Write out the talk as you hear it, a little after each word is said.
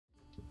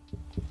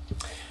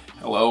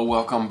Hello,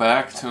 welcome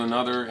back to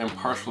another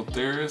Impartial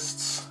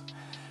Theorists.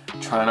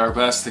 Trying our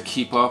best to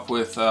keep up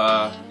with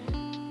the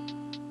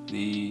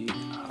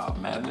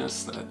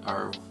madness that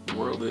our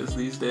world is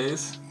these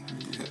days.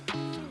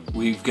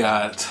 We've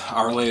got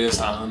our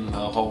latest on the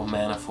whole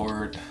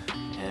Manafort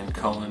and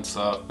Cohen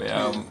stuff.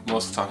 Yeah,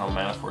 mostly talking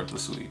about Manafort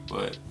this week,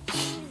 but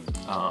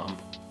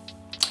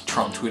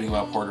Trump tweeting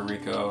about Puerto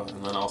Rico,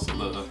 and then also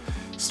the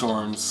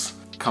storms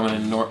coming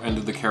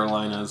into the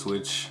Carolinas,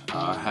 which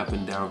have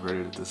been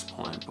downgraded at this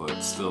point,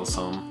 but still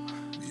some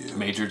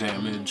major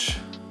damage.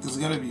 There's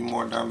gonna be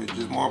more damage.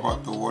 It's more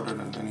about the water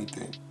than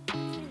anything.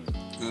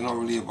 It's not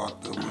really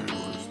about the wind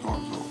or the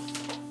storm, so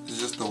it's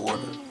just the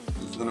water.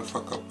 It's gonna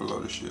fuck up a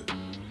lot of shit.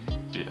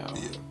 Yeah.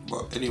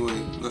 But anyway,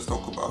 let's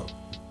talk about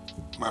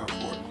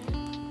Manafort.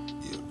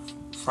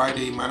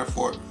 Friday,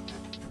 Manafort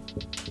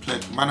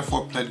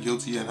pled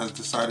guilty and has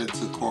decided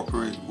to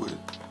cooperate with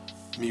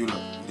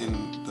Mueller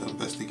in the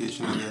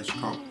investigation against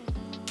Trump,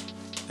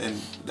 and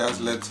that's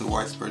led to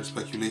widespread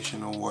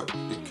speculation on what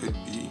it could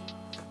be.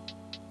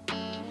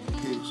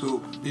 Okay, so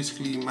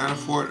basically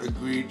Manafort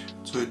agreed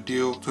to a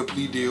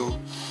plea deal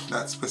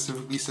that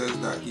specifically says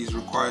that he's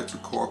required to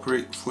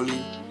cooperate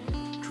fully,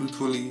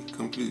 truthfully,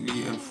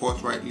 completely, and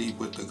forthrightly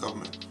with the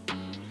government.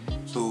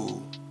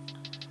 So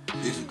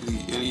basically,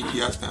 he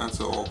has to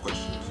answer all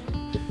questions.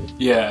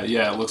 Yeah,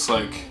 it looks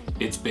like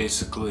it's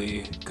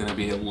basically gonna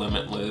be a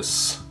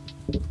limitless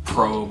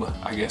probe,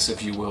 I guess,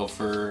 if you will,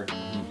 for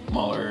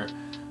Mueller.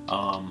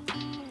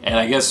 And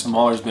I guess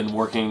Mueller's been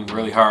working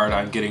really hard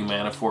on getting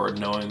Manafort,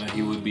 knowing that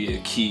he would be a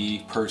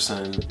key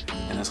person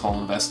in this whole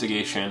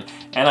investigation.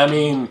 And I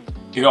mean,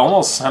 it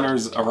almost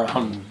centers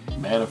around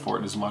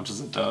Manafort as much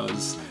as it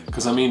does,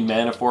 because I mean,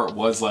 Manafort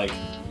was like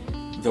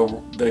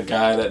the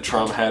guy that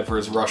Trump had for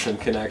his Russian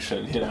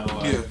connection, you know?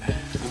 Yeah,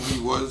 and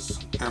he was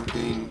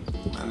campaign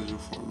manager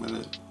for a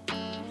minute.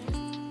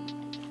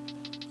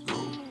 So,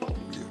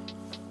 yeah.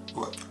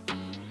 But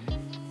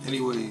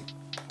anyway,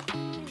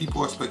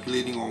 people are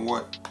speculating on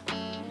what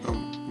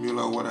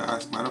Mueller would have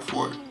asked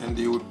Manafort, and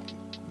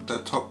the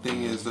top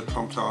thing is the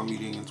Trump Tower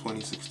meeting in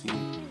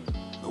 2016,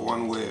 the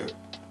one where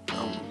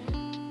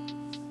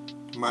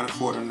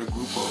Manafort and a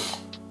group of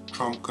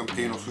Trump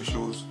campaign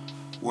officials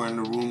were in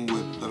the room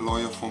with the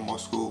lawyer from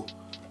Moscow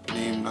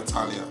named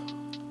Natalia.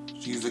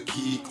 She's a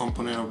key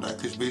component of that,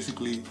 because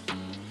basically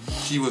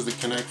she was the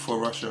connect for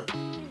Russia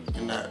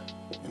in that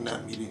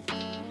meeting.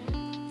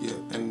 Yeah,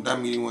 and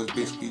that meeting was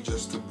basically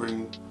just to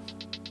bring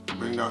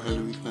down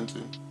Hillary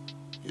Clinton.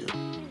 Yeah,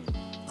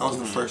 that was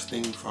the first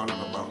thing we found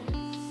out about.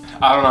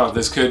 I don't know.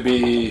 This could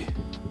be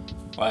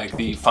like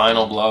the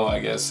final blow, I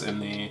guess.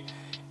 And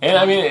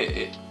I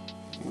mean,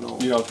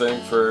 you don't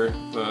think, for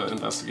the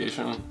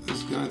investigation?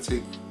 It's gonna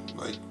take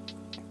like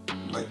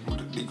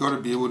they gotta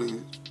be able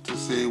to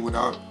say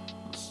without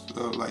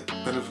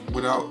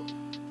without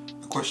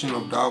a question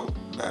of doubt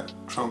that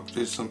Trump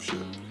did some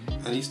shit.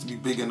 It needs to be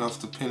big enough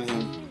to pin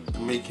him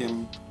and make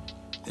him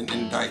and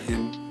indict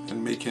him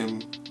and make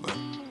him like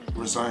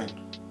resign,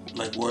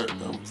 like what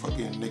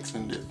fucking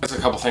Nixon did. There's a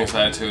couple things to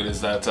add to it.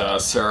 Is that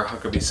Sarah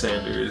Huckabee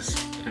Sanders,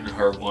 in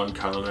her one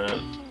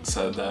comment,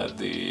 said that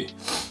the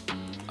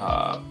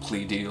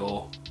plea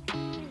deal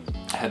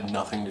had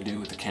nothing to do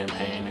with the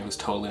campaign. It was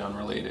totally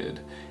unrelated.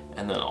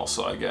 And then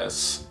also, I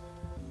guess,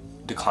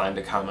 declined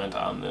to comment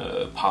on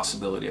the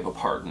possibility of a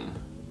pardon.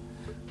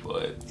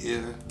 But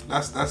yeah,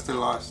 that's the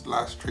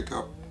last trick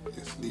up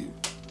his sleeve.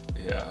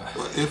 Yeah.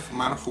 But if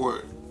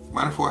Manafort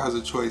has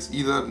a choice,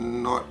 either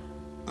not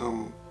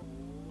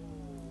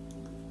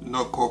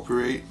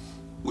cooperate,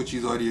 which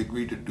he's already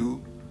agreed to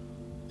do,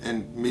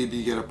 and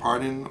maybe get a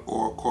pardon,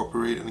 or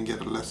cooperate and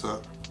get a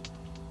lesser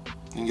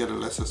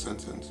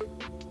sentence.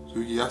 So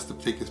he has to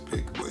take his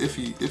pick. But if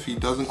he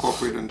doesn't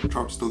cooperate and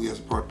Trump still gets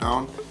brought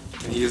down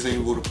and he isn't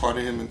able to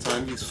pardon him in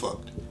time, he's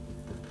fucked.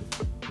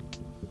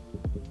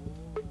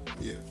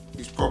 Yeah,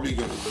 he's probably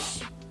gonna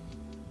just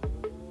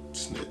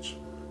snitch.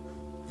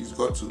 He's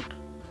got to.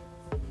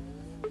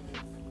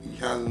 He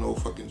has no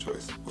fucking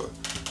choice. But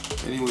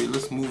anyway,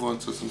 let's move on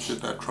to some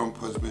shit that Trump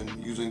has been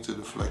using to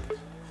deflect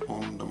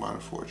from the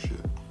Manafort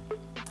shit.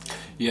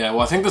 Yeah,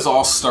 well, I think this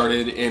all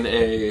started in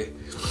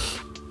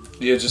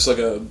just like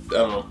a, I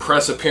don't know,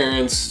 press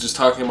appearance, just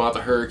talking about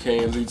the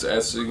hurricanes. He's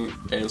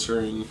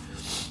answering,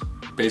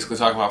 basically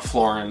talking about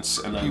Florence,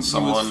 and then he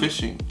was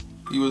fishing.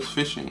 He was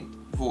fishing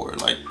for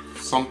like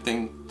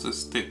something to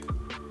stick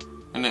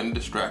and then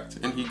distract,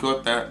 and he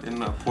got that in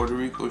the Puerto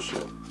Rico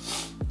shit.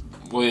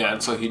 Well, yeah,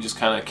 and so he just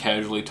kind of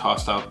casually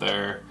tossed out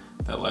there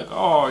that like,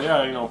 oh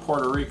yeah, you know,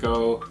 Puerto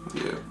Rico.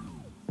 Yeah.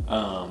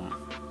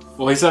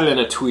 Well, he said it in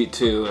a tweet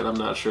too, and I'm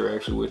not sure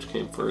actually which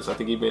came first. I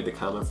think he made the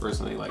comment first,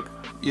 and he like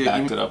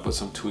backed it up with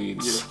some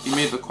tweets. Yeah, he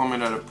made the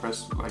comment at a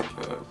press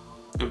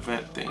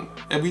event thing.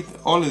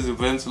 All his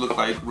events look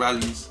like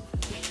rallies.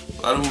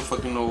 I don't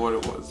fucking know what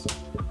it was,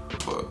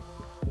 but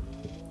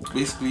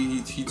basically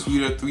he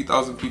tweeted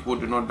 3,000 people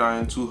did not die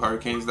in 2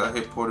 hurricanes that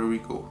hit Puerto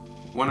Rico.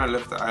 When I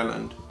left the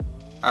island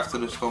after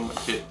the storm had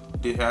hit,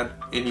 they had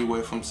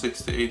anywhere from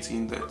 6 to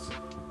 18 deaths.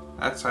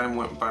 as time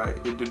went by,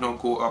 it did not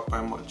go up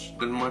by much.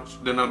 Then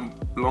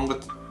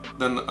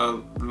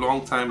a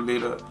long time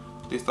later,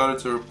 they started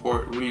to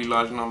report really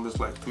large numbers,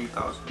 like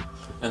 3,000.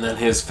 And then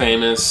his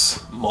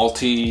famous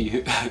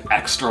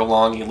extra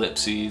long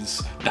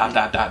ellipses, ...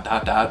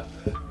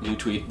 new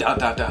tweet, ...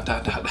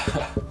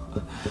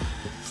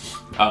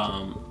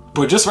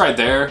 But just right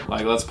there,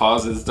 like, let's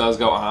pause, this does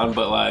go on,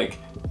 but like,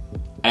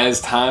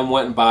 as time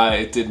went by,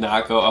 it did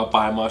not go up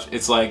by much.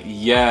 It's like,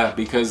 yeah,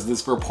 because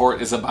this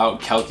report is about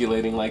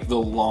calculating like the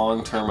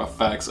long-term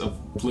effects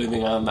of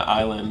living on the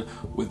island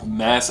with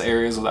mass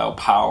areas without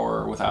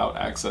power, without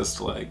access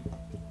to like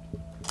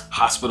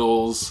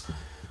hospitals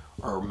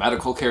or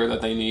medical care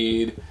that they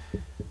need.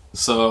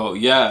 So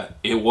yeah,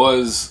 it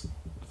was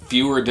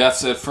fewer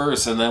deaths at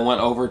first and then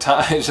went over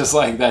time. It's just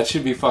like, that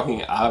should be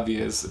fucking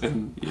obvious.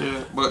 And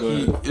yeah, but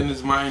he, in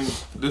his mind,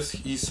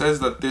 he says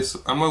that this,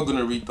 I'm not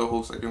gonna read the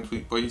whole second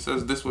tweet, but he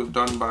says this was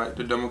done by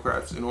the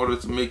Democrats in order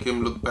to make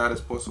him look bad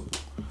as possible.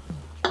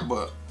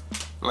 But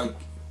like,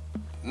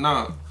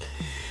 nah,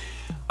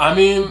 I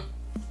mean,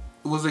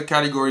 it was a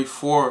category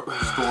 4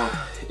 storm.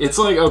 It's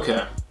like,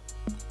 okay,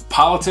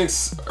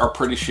 politics are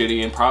pretty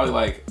shitty and probably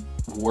like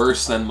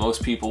worse than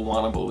most people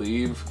want to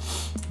believe,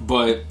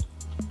 but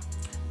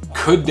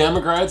could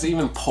Democrats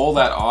even pull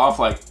that off?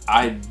 Like,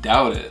 I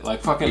doubt it.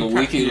 Like, fucking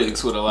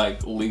WikiLeaks would have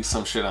like leaked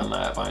some shit on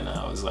that by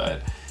now. Is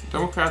that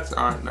Democrats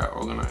aren't that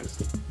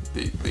organized?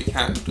 They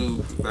can't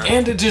do that.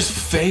 And to just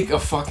fake a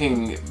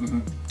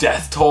fucking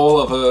death toll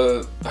of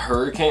a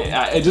hurricane,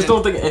 I just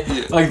don't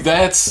think like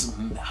that's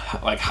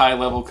like high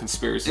level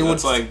conspiracy.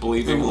 It's like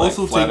believing it would like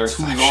also flat take earth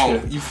too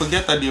long. You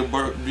forget that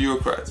they're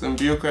bureaucrats, and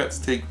bureaucrats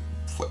take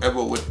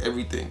forever with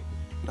everything.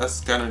 That's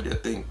kind of their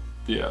thing.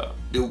 Yeah,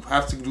 they'll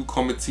have to do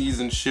committees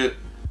and shit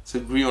to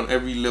agree on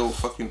every little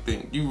fucking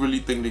thing. You really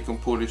think they can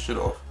pull this shit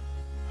off?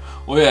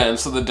 Well, yeah, and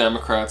so the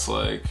Democrats,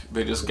 like,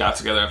 they just got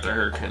together after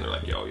hurricane. They're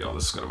like, yo,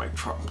 this is gonna make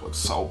Trump look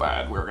so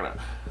bad. We're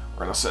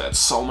gonna say that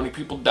so many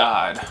people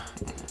died.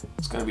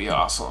 It's gonna be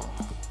awesome.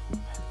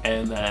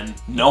 And then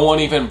no one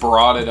even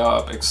brought it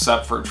up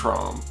except for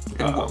Trump.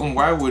 And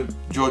why would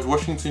George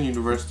Washington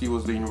University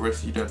was the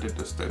university that did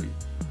the study,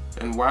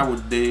 and why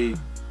would they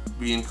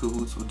be in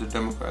cahoots with the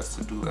Democrats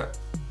to do that?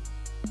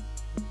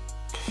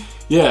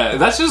 Yeah,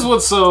 that's just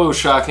what's so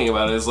shocking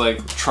about it, is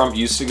like Trump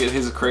used to get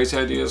his crazy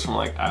ideas from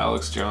like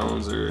Alex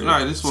Jones or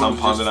some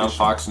pundit on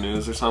Fox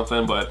News or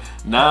something, but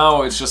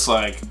now it's just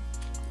like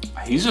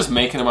he's just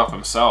making them up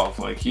himself.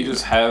 Like, he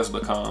just has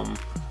become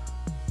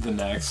the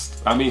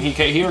next, I mean,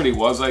 he already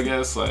was, I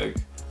guess, like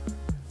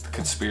the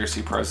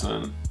conspiracy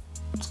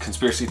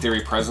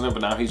theory president, but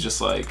now he's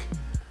just like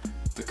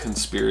the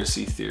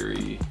conspiracy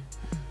theory,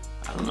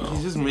 I don't know,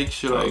 he just makes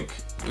shit like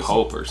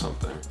Pope or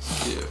something.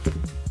 Yeah.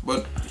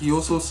 But he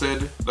also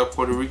said that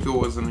Puerto Rico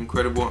was an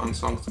incredible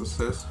unsung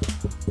success,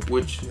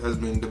 which has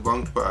been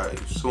debunked by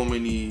so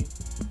many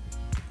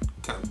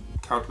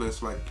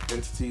countless like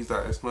entities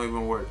that it's not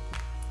even worth.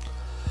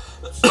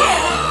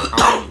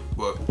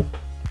 But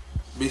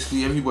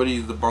basically everybody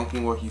is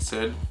debunking what he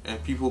said,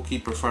 and people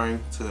keep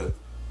referring to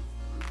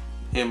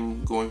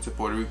him going to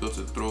Puerto Rico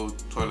to throw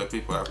toilet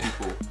paper at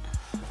people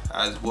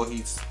as what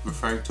he's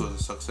referring to as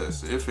a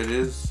success. If it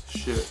is,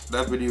 shit,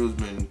 that video has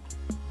been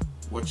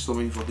watched so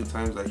many fucking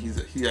times that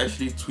he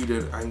actually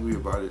tweeted angry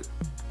about it.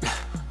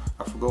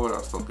 I forgot what I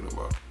was talking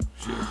about.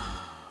 Shit.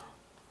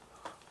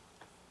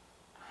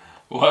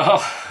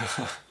 Well,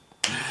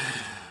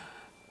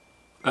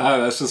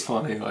 that's just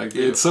funny. Like,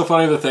 it's so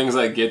funny the things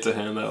that get to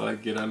him that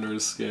like get under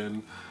his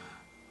skin.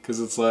 Because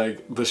it's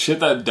like, the shit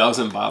that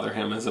doesn't bother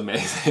him is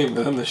amazing,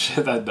 but then the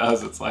shit that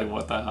does, it's like,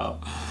 what the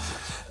hell?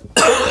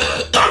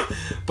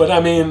 But I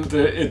mean,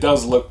 it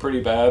does look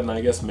pretty bad, and I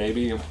guess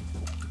maybe,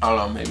 I don't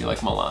know, maybe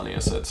like Melania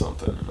said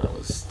something, and that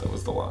was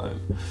the line.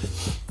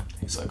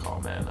 He's like, oh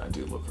man, I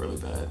do look really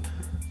bad.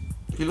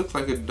 He looks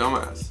like a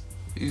dumbass.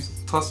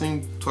 He's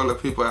tossing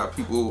toilet paper at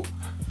people.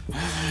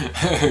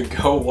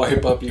 Go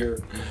wipe up your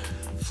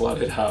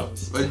flooded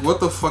house. Like, what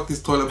the fuck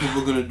is toilet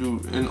paper gonna do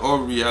in all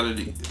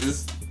reality?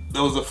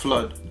 There was a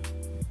flood.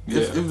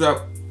 Yeah. If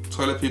that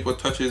toilet paper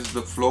touches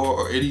the floor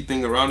or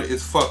anything around it,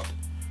 it's fucked.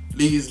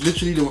 It's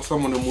literally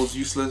some of the most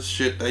useless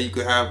shit that you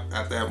could have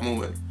at that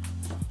moment.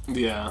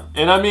 Yeah,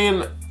 and I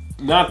mean,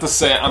 not to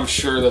say, I'm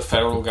sure the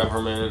federal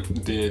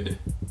government did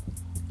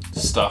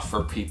stuff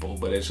for people,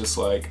 but it's just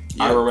like,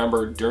 I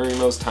remember during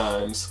those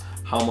times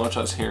how much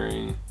I was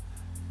hearing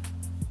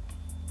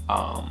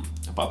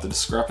about the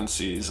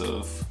discrepancies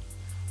of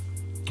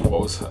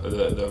what was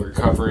the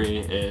recovery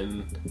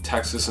in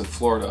Texas and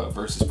Florida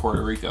versus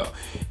Puerto Rico.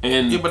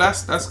 And yeah, but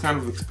that's kind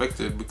of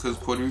expected because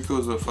Puerto Rico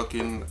is a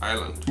fucking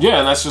island. Yeah,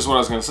 and that's just what I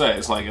was gonna say.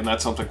 It's like, and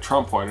that's something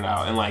Trump pointed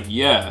out, and like,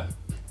 yeah,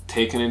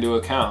 taken into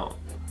account,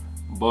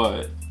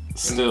 but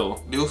still.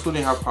 And they also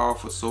didn't have power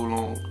for so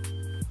long.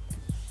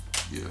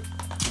 Yeah.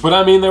 But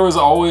I mean, there was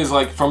always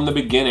like from the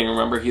beginning.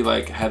 Remember, he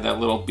like had that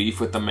little beef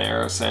with the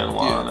mayor of San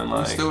Juan, and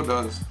like he still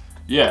does.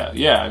 Yeah.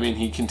 I mean,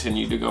 he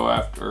continued to go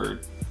after,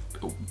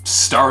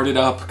 started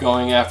up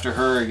going after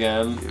her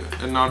again.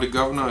 Yeah, and now the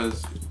governor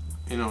is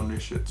in on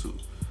this shit too.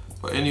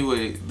 But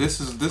anyway,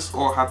 this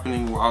all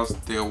happening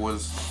whilst there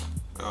was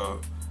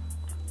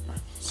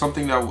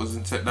something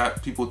that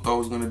people thought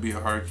was going to be a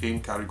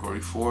hurricane category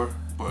 4,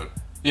 but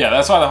yeah,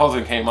 that's why the whole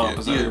thing came up.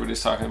 Yeah,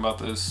 Everybody's talking about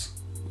this.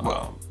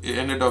 Well, it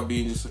ended up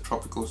being just a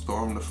tropical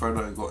storm the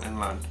further it got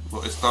inland.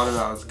 But it started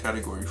out as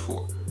category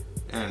 4,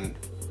 and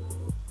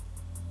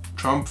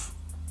Trump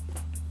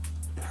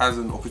has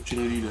an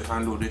opportunity to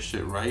handle this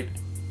shit right.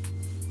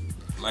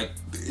 Like,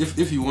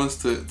 if he wants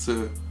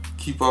to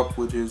keep up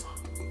with his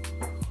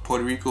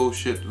Puerto Rico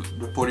shit,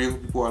 the Puerto Rico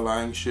people are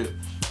lying shit,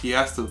 he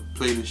has to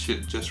play this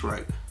shit just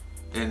right.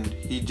 And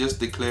he just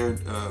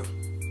declared not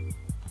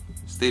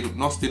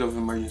state of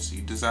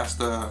emergency,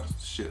 disaster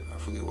shit, I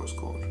forget what it's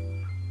called.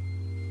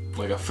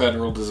 Like a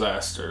federal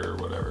disaster or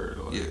whatever.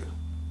 Like, yeah.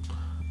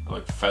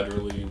 Like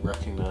federally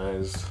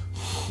recognized.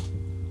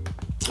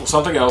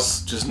 Something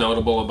else just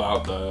notable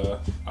about the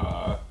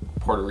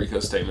Puerto Rico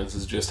statements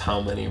is just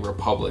how many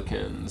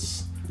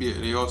Republicans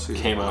they also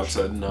came out and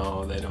said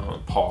no, they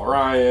don't. Paul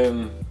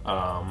Ryan.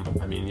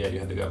 I mean, yeah, you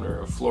had the governor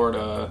of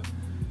Florida.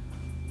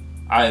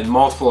 I had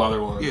multiple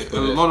other ones. Yeah,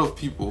 a lot of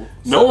people.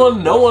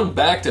 No one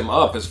backed him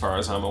up, as far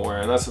as I'm aware,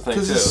 and that's the thing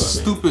too. Because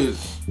it's stupid.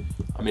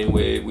 I mean,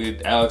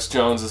 we Alex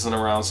Jones isn't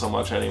around so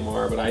much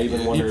anymore, but I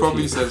even wonder. He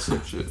probably said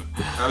some shit.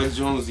 Alex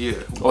Jones, yeah.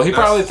 Well, he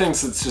probably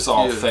thinks it's just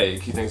all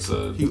fake. He thinks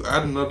you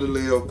add another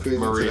layer of crazy.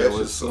 Maria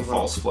was a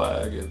false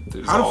flag. It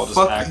was How all the just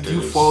fuck actors. did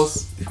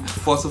you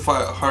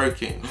falsify a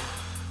hurricane?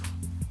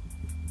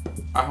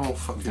 I don't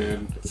fucking.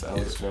 Dude, it's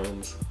Alex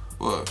Jones.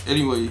 Well,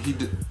 anyway, he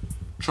did.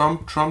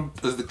 Trump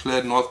has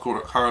declared North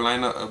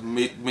Carolina a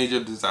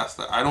major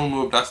disaster. I don't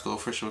know if that's the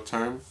official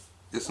term.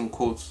 There's some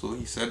quotes, so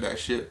he said that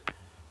shit.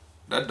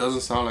 That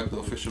doesn't sound like the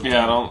official term.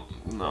 Yeah, I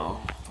don't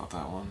know about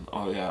that one.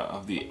 Oh yeah,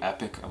 of the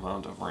epic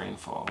amount of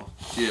rainfall.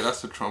 Yeah,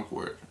 that's the Trump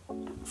word.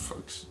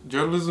 Fuck.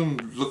 Journalism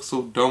looks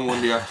so dumb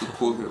when they have to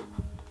quote him.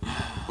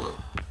 But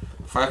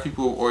 5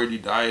 people have already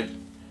died,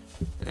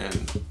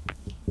 and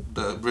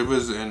the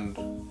rivers and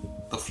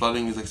the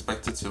flooding is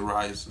expected to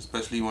rise,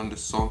 especially when the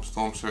storm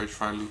surge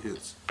finally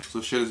hits.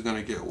 So shit is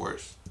gonna get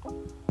worse.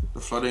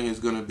 The flooding is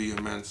gonna be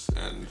immense,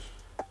 and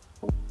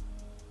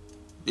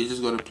they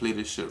just gotta play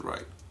this shit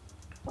right.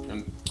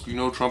 And you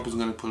know Trump is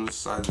gonna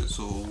politicize it,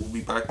 so we'll be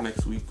back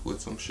next week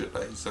with some shit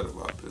that he said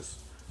about this.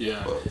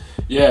 Yeah. But,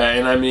 yeah,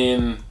 and I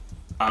mean,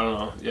 I don't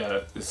know. Yeah,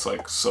 it's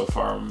like so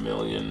far 1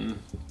 million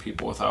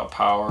people without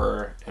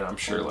power, and I'm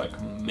sure like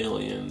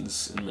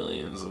millions and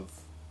millions of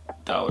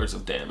dollars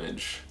of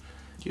damage.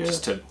 Yeah.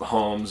 Just to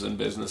homes and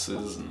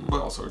businesses and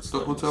all sorts of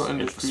things. The hotel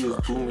industry is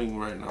booming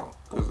right now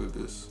because of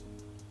this.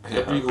 Yeah.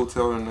 Every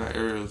hotel in that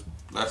area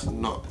that's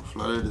not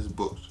flooded is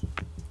booked.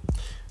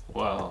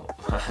 Well,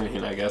 I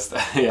mean, I guess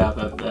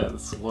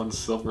that's one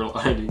silver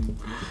lining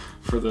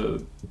for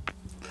the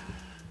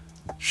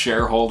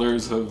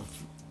shareholders of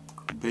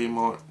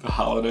Baymont, the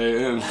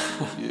Holiday Inn.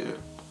 Yeah.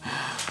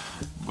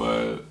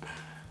 But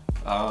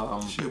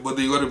shit, but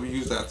they gotta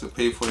use that to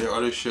pay for their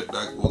other shit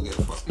that will get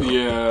fucked up.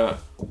 Yeah.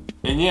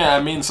 And yeah,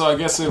 I mean, so I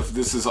guess if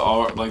this is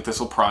all, like, this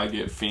will probably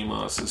get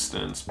FEMA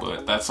assistance,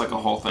 but that's like a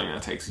whole thing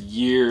that takes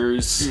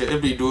years. Yeah,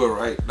 if they do it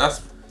right.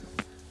 That's,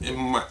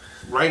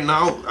 right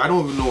now, I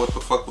don't even know what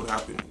the fuck would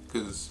happen,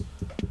 because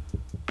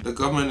the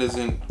government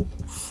isn't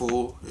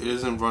full, it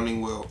isn't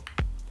running well.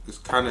 It's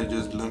kind of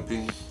just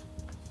limping.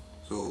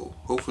 So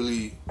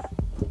hopefully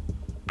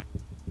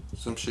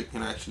some shit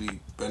can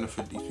actually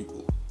benefit these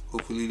people.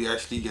 Hopefully they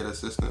actually get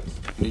assistance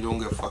and they don't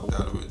get fucked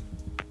out of it.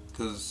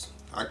 Because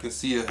I can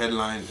see a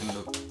headline in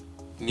the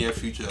near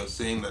future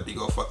saying that they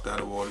got fucked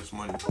out of all this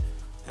money,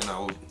 and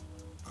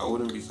I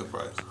wouldn't be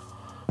surprised.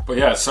 But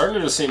yeah, it's starting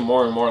to just seem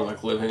more and more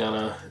like living in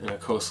a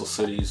coastal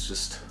city is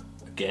just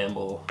a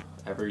gamble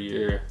every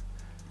year.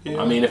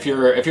 Yeah. I mean, if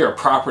you're a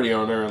property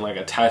owner and like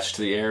attached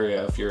to the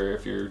area, if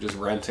you're just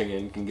renting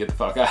and can get the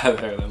fuck out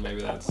of there, then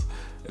maybe that's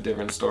a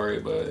different story.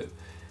 But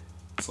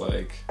it's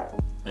like,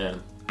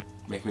 man,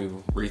 make me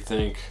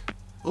rethink.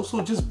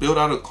 Also, just build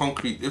out of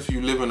concrete if you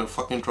live in a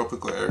fucking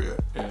tropical area.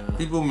 Yeah.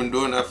 People have been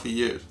doing that for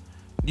years.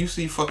 You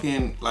see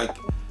fucking, like,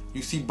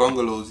 you see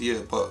bungalows, yeah,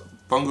 but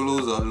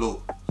bungalows are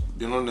low.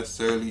 They're not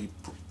necessarily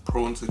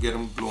prone to get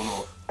them blown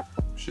off.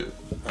 Shit.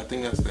 I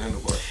think that's the end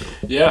of our show.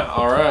 Yeah,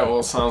 alright,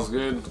 well, sounds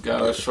good.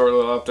 Got a short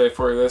little update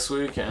for you this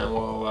week, and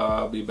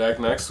we'll be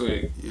back next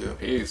week. Yeah.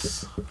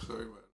 Peace. Sorry about